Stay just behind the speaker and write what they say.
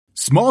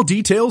Small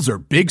details are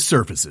big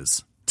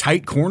surfaces.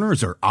 Tight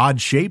corners are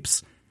odd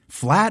shapes.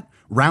 Flat,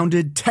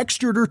 rounded,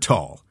 textured, or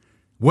tall.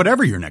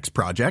 Whatever your next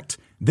project,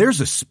 there's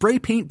a spray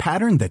paint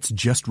pattern that's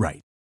just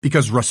right.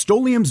 Because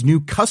Rust-Oleum's new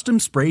Custom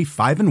Spray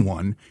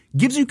 5-in-1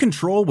 gives you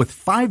control with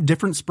 5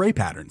 different spray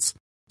patterns.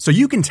 So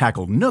you can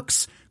tackle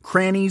nooks,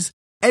 crannies,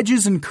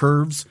 edges, and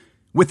curves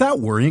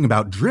without worrying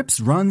about drips,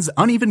 runs,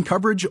 uneven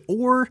coverage,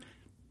 or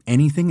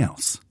anything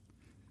else.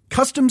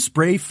 Custom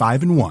Spray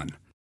 5-in-1.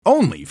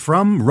 Only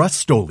from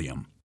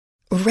Rust-Oleum.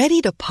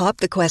 Ready to pop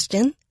the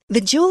question? The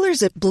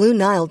jewelers at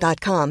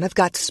BlueNile.com have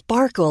got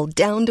sparkle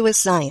down to a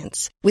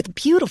science with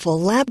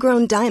beautiful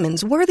lab-grown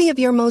diamonds worthy of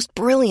your most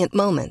brilliant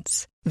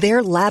moments.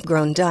 Their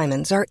lab-grown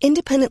diamonds are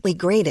independently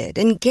graded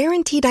and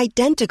guaranteed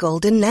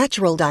identical to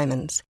natural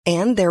diamonds,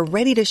 and they're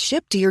ready to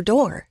ship to your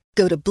door.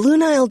 Go to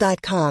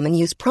BlueNile.com and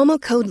use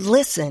promo code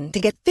LISTEN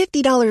to get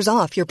 $50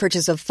 off your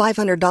purchase of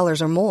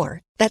 $500 or more.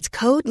 That's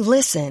code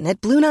LISTEN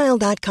at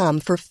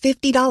BlueNile.com for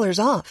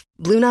 $50 off.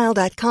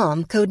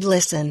 BlueNile.com, code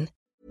LISTEN.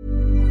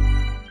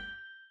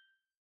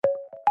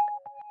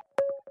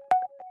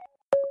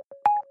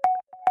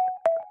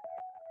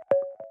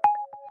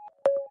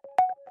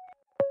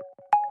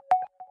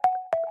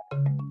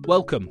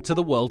 Welcome to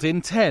The World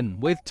in 10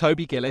 with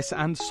Toby Gillis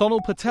and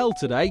Sonal Patel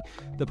today,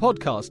 the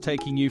podcast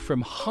taking you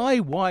from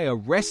high-wire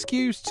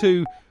rescues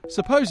to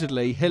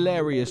supposedly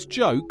hilarious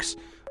jokes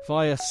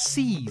via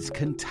seas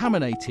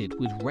contaminated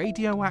with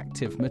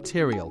radioactive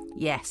material.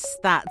 Yes,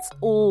 that's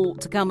all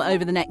to come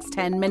over the next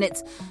 10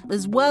 minutes,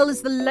 as well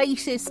as the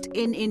latest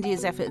in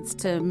India's efforts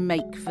to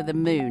make for the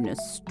moon, a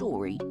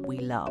story we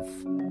love.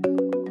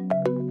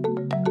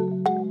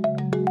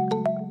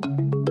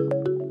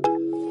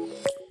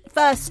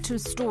 First, to a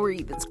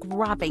story that's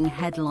grabbing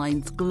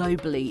headlines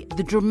globally.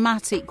 The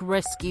dramatic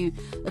rescue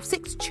of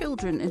 6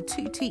 children and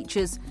 2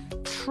 teachers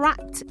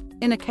trapped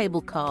in a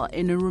cable car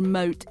in a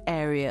remote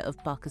area of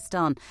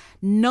Pakistan.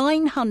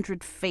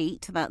 900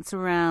 feet, that's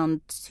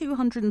around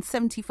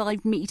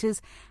 275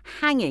 metres,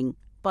 hanging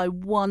by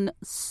one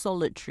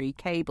solitary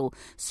cable,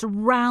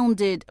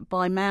 surrounded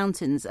by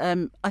mountains.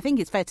 I think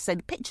it's fair to say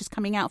the pictures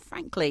coming out,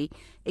 frankly,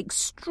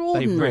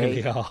 extraordinary.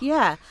 They really are.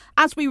 Yeah.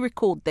 As we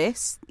record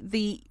this,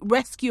 the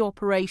rescue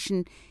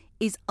operation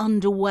is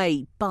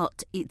underway,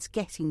 but it's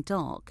getting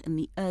dark and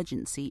the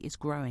urgency is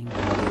growing.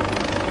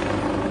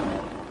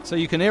 So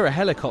you can hear a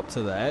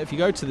helicopter there. If you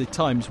go to the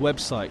Times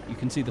website, you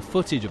can see the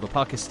footage of a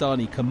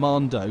Pakistani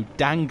commando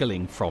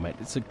dangling from it.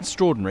 It's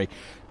extraordinary.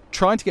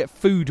 Trying to get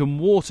food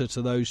and water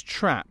to those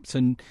trapped,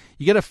 and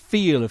you get a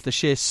feel of the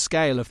sheer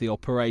scale of the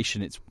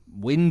operation. It's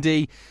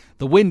windy,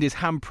 the wind is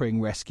hampering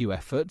rescue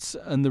efforts,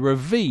 and the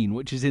ravine,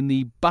 which is in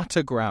the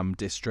Battagram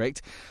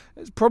district,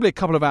 it's probably a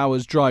couple of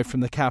hours' drive from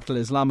the capital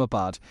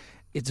Islamabad.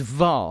 It's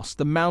vast,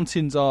 the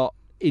mountains are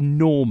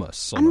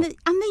enormous. And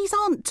these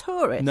aren't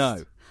tourists.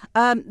 No.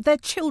 They're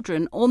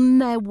children on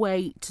their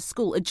way to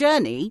school, a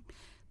journey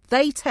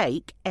they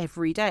take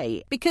every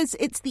day because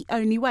it's the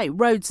only way.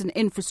 Roads and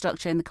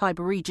infrastructure in the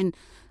Khyber region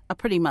are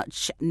pretty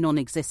much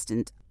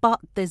non-existent, but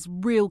there's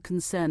real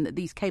concern that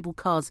these cable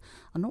cars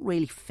are not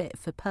really fit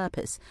for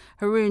purpose.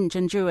 Haroon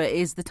Janjua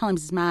is the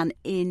Times' man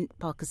in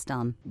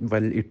Pakistan.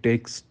 Well, it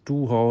takes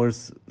 2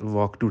 hours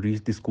walk to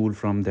reach the school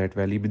from that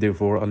valley.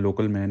 Therefore, a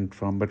local man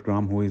from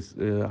Battagram, who is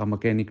a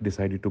mechanic,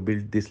 decided to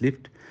build this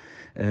lift.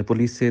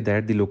 Police say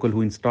that the local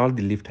who installed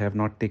the lift have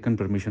not taken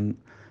permission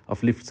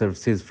of lift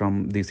services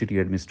from the city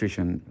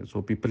administration. So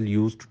people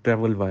used to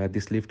travel via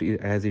this lift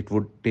as it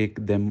would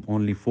take them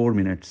only 4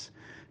 minutes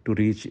to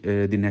reach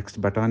the next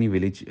Batani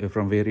village,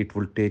 from where it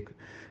will take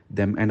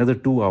them another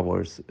 2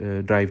 hours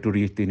drive to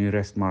reach the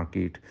nearest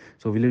market.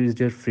 So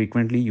villagers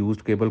frequently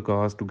used cable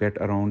cars to get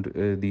around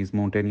these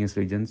mountainous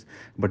regions,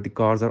 but the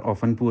cars are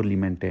often poorly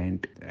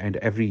maintained, and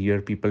every year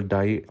people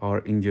die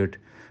or injured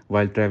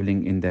while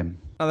travelling in them.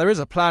 Now, there is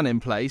a plan in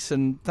place,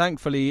 and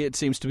thankfully it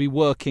seems to be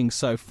working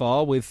so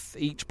far, with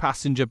each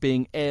passenger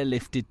being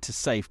airlifted to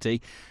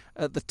safety.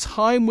 At the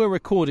time we're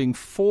recording,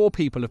 4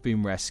 people have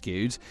been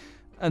rescued,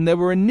 and there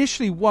were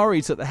initially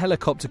worries that the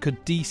helicopter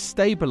could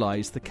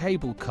destabilise the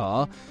cable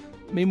car.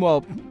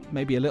 Meanwhile,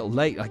 maybe a little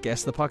late, I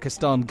guess, the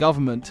Pakistan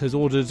government has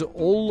ordered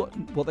all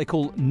what they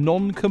call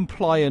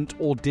non-compliant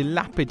or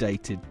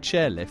dilapidated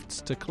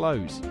chairlifts to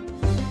close.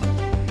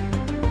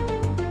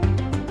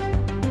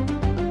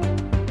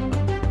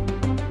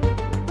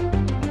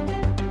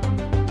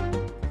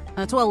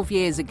 12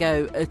 years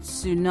ago, a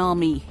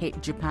tsunami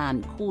hit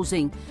Japan,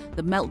 causing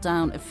the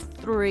meltdown of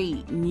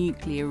 3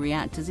 nuclear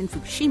reactors in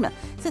Fukushima.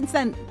 Since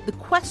then, the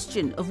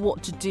question of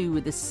what to do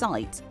with the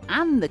site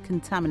and the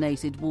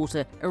contaminated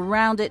water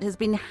around it has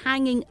been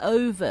hanging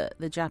over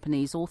the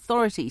Japanese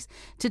authorities.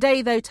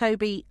 Today, though,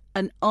 Toby,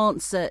 an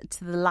answer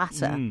to the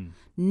latter.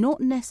 Not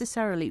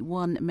necessarily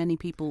one many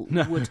people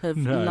would have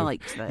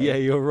liked, though. Yeah,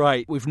 you're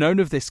right. We've known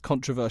of this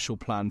controversial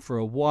plan for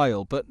a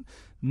while, but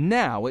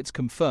now it's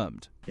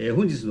confirmed.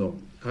 本日の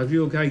閣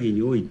僚会議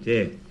におい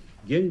て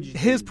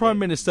Here's Prime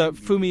Minister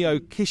Fumio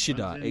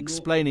Kishida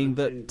explaining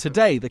that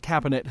today the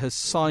Cabinet has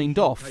signed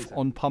off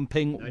on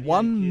pumping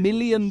 1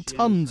 million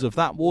tonnes of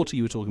that water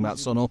you were talking about,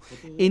 Sonal,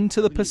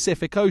 into the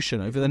Pacific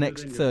Ocean over the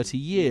next 30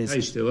 years.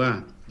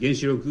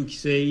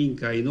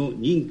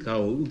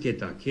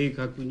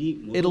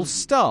 It'll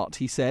start,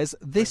 he says,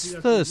 this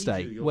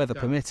Thursday, weather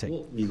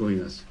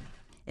permitting.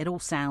 It all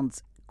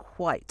sounds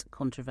quite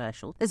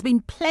controversial. There's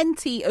been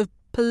plenty of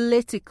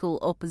political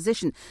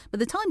opposition, but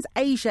the Times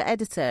Asia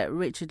editor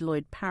Richard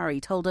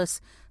Lloyd-Parry told us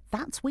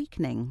that's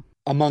weakening.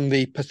 Among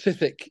the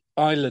Pacific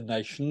Island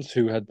nations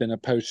who had been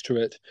opposed to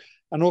it,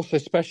 and also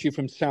especially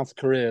from South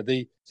Korea,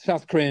 the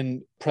South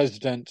Korean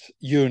President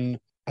Yoon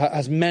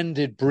has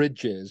mended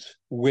bridges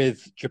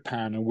with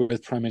Japan and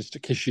with Prime Minister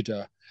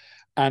Kishida.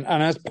 And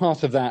as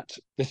part of that,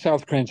 the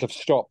South Koreans have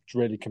stopped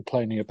really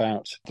complaining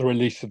about the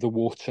release of the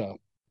water.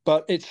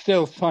 But it's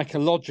still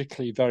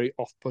psychologically very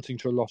off-putting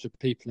to a lot of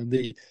people. And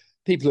the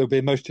people who will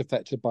be most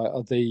affected by it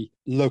are the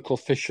local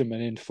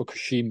fishermen in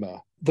Fukushima.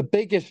 The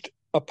biggest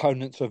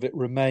opponents of it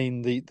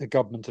remain the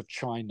government of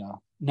China.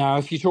 Now,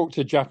 if you talk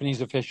to Japanese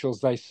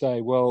officials, they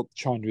say, well,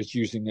 China is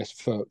using this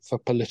for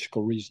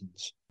political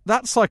reasons.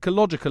 That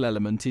psychological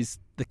element is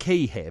the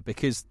key here,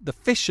 because the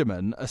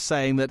fishermen are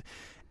saying that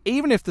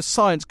even if the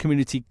science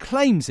community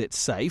claims it's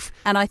safe...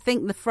 And I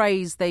think the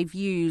phrase they've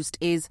used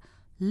is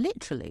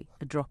literally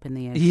a drop in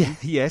the ocean.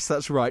 Yes,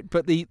 that's right.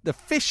 But the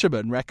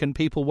fishermen reckon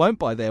people won't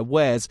buy their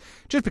wares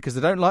just because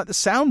they don't like the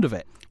sound of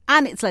it.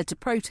 And it's led to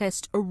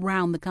protests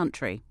around the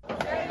country.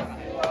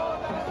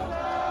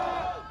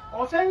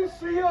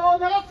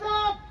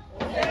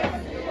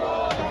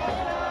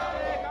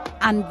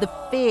 And the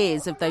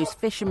fears of those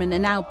fishermen are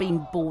now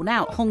being borne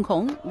out. Hong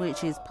Kong,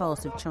 which is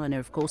part of China,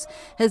 of course,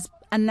 has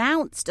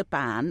announced a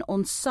ban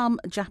on some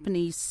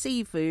Japanese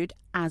seafood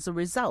as a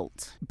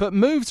result. But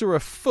moves are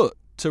afoot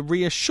to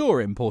reassure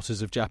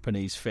importers of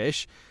Japanese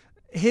fish.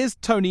 Here's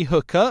Tony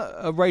Hooker,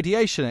 a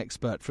radiation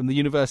expert from the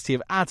University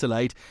of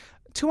Adelaide,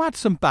 to add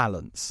some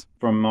balance.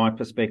 From my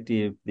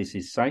perspective, this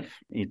is safe.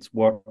 It's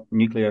what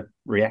nuclear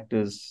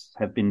reactors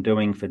have been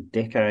doing for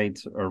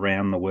decades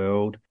around the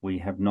world. We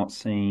have not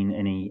seen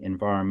any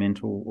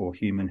environmental or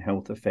human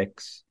health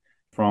effects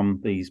from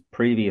these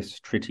previous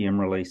tritium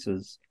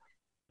releases.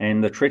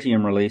 And the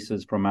tritium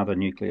releases from other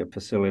nuclear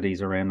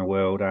facilities around the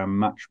world are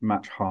much,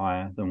 much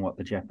higher than what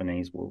the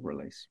Japanese will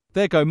release.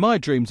 There go my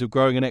dreams of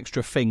growing an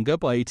extra finger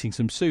by eating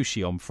some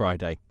sushi on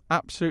Friday.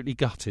 Absolutely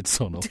gutted,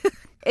 Sonal.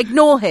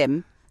 Ignore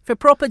him. For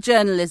proper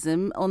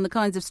journalism on the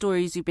kinds of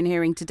stories you've been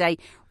hearing today,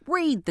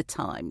 read The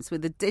Times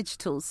with a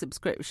digital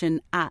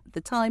subscription at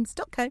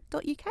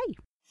thetimes.co.uk.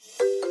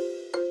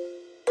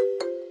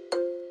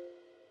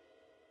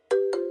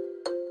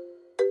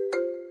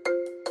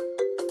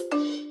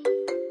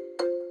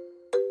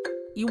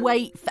 You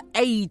wait for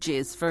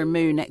ages for a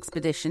moon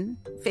expedition,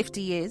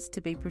 50 years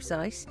to be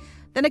precise.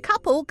 Then a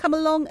couple come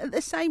along at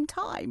the same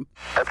time.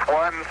 It's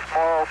one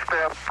small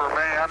step for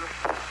man,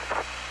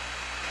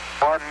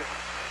 one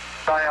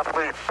giant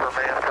leap for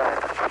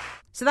mankind.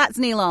 So that's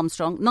Neil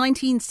Armstrong,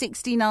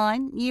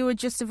 1969. You were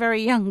just a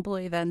very young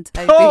boy then,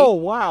 Toby. Oh,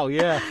 wow,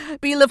 yeah.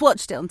 But you'll have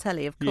watched it on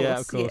telly, of course.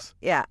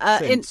 Yeah,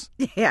 of course.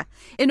 Yeah.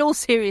 In all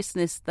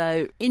seriousness,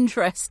 though,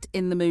 interest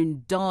in the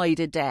moon died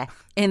a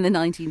death in the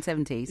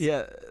 1970s.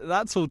 Yeah,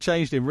 that's all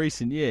changed in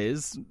recent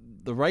years.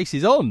 The race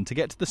is on to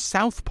get to the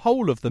south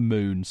pole of the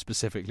moon,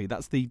 specifically.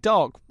 That's the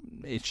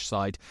dark-ish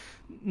side.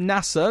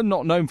 NASA,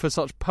 not known for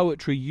such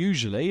poetry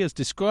usually, has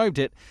described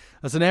it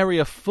as an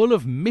area full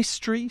of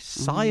mystery,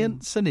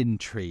 science and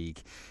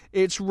intrigue.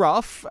 It's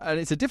rough and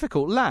it's a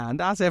difficult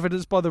land, as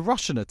evidenced by the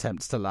Russian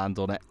attempts to land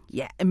on it.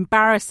 Yeah,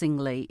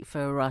 embarrassingly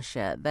for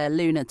Russia, their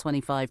Luna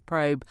 25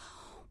 probe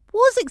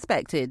was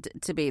expected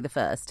to be the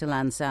first to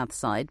land south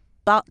side,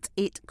 but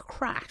it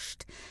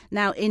crashed.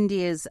 Now,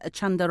 India's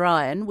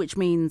Chandrayaan, which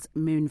means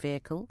moon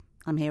vehicle,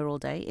 I'm here all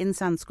day, in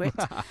Sanskrit,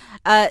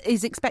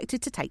 is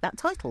expected to take that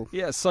title.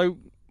 Yeah, so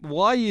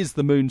why is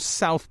the moon's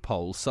south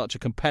pole such a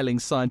compelling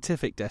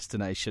scientific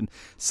destination?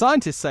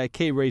 Scientists say a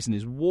key reason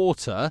is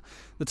water.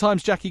 The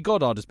Times' Jackie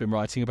Goddard has been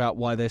writing about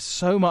why there's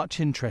so much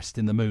interest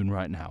in the moon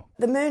right now.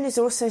 The moon is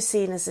also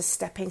seen as a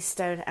stepping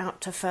stone out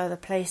to further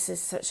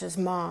places such as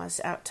Mars,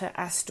 out to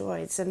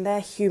asteroids, and their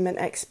human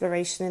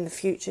exploration in the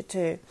future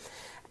too.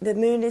 The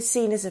moon is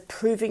seen as a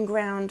proving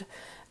ground,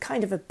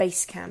 kind of a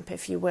base camp,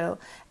 if you will,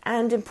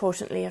 and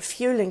importantly, a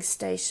fueling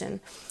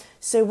station.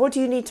 So what do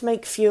you need to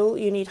make fuel?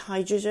 You need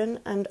hydrogen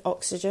and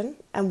oxygen.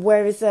 And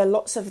where is there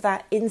lots of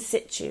that in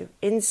situ,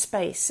 in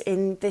space,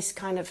 in this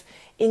kind of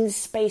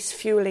in-space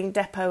fueling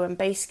depot and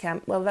base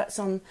camp? Well, that's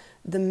on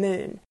the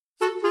moon.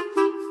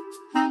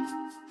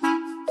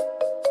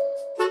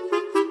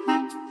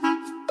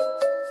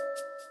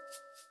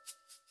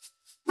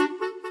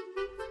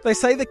 They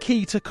say the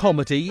key to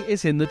comedy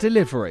is in the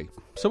delivery.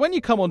 So when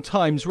you come on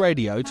Times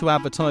Radio to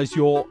advertise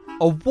your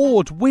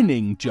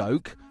award-winning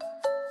joke,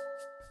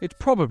 it's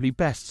probably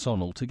best,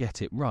 Sonal, to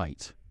get it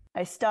right.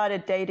 I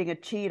started dating a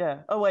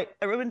cheater. Oh, wait,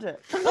 I ruined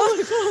it.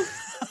 Oh,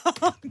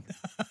 no.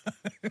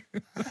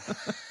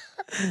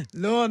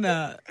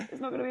 Lorna.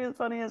 It's not going to be as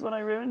funny as when I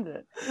ruined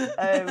it.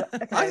 I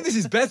think this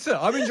is better.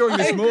 I'm enjoying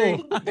this more,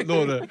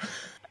 Lorna.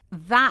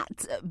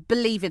 That,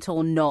 believe it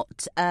or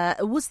not,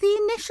 was the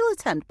initial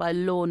attempt by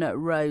Lorna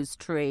Rose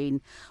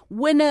Treen,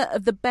 winner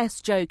of the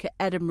Best Joke at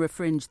Edinburgh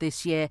Fringe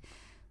this year,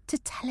 to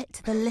tell it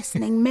to the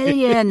listening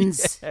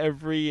millions.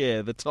 Every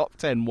year, the top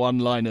 10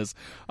 one-liners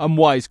and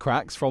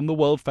wisecracks from the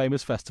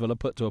world-famous festival are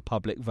put to a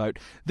public vote.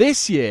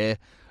 This year,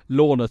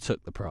 Lorna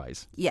took the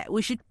prize. Yeah,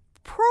 we should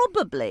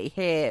probably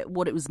hear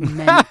what it was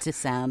meant to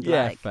sound like.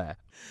 Yeah, fair.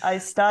 I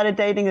started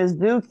dating a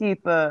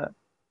zookeeper,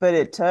 but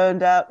it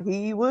turned out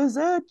he was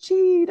a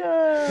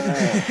cheater.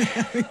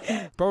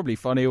 Probably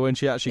funnier when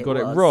she actually got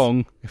it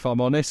wrong, if I'm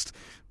honest.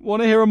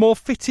 Want to hear a more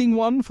fitting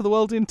one for the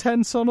World in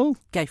 10, Sonal?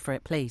 Go for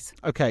it, please.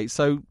 OK,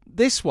 so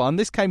this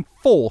came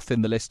fourth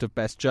in the list of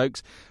best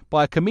jokes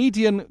by a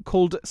comedian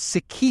called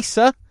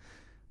Sikisa.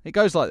 It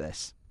goes like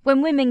this.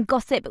 When women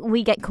gossip,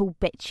 we get called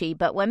bitchy,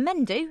 but when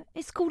men do,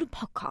 it's called a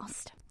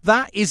podcast.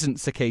 That isn't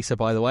Sikisa,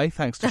 by the way,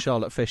 thanks to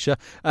Charlotte Fisher.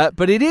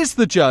 But it is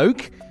the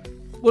joke.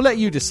 We'll let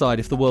you decide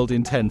if the World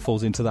in 10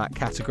 falls into that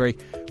category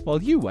while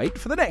you wait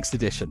for the next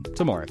edition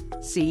tomorrow.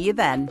 See you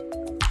then.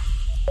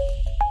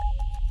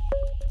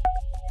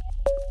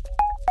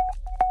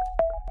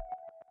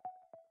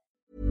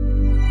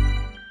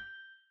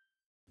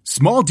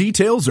 Small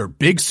details are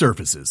big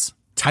surfaces.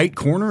 Tight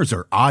corners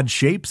are odd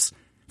shapes.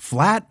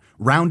 Flat,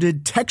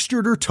 rounded,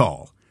 textured, or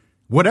tall.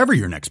 Whatever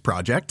your next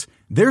project,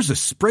 there's a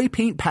spray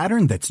paint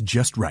pattern that's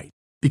just right.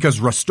 Because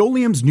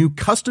Rust-Oleum's new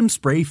Custom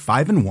Spray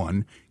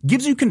 5-in-1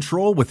 gives you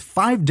control with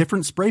 5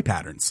 different spray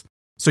patterns.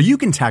 So you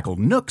can tackle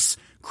nooks,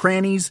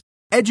 crannies,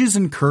 edges,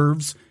 and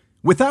curves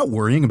without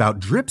worrying about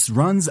drips,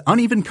 runs,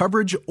 uneven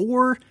coverage,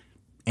 or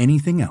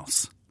anything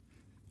else.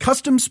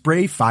 Custom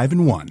Spray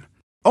 5-in-1.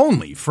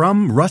 Only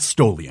from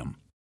Rust-Oleum.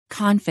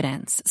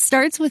 Confidence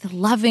starts with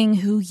loving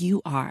who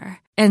you are.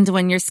 And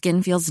when your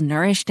skin feels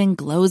nourished and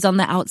glows on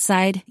the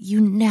outside, you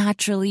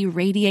naturally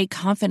radiate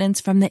confidence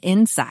from the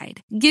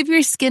inside. Give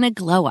your skin a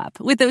glow up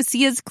with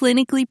Osea's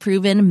clinically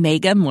proven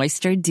Mega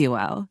Moisture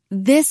Duo.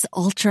 This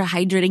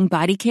ultra-hydrating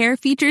body care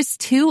features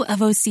 2 of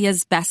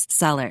Osea's best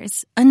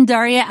sellers,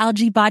 Undaria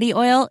Algae Body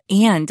Oil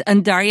and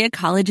Undaria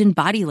Collagen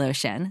Body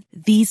Lotion.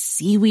 These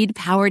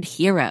seaweed-powered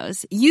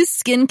heroes use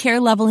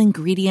skincare-level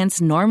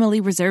ingredients normally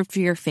reserved for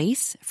your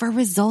face for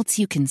results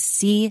you can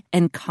see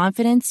and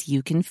confidence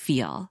you can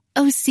feel.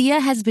 Osea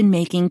has been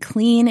making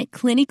clean,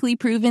 clinically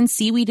proven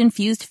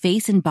seaweed-infused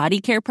face and body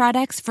care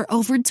products for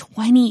over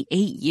 28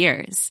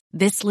 years.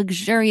 This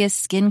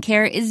luxurious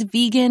skincare is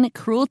vegan,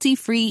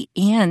 cruelty-free,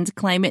 and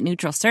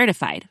climate-neutral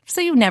certified,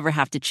 so you never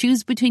have to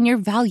choose between your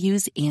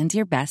values and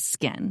your best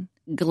skin.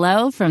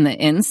 Glow from the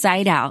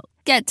inside out.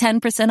 Get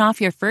 10%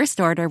 off your first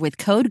order with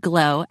code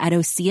GLOW at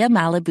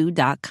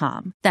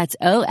OseaMalibu.com. That's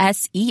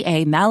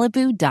OSEA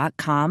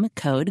Malibu.com,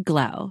 code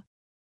GLOW.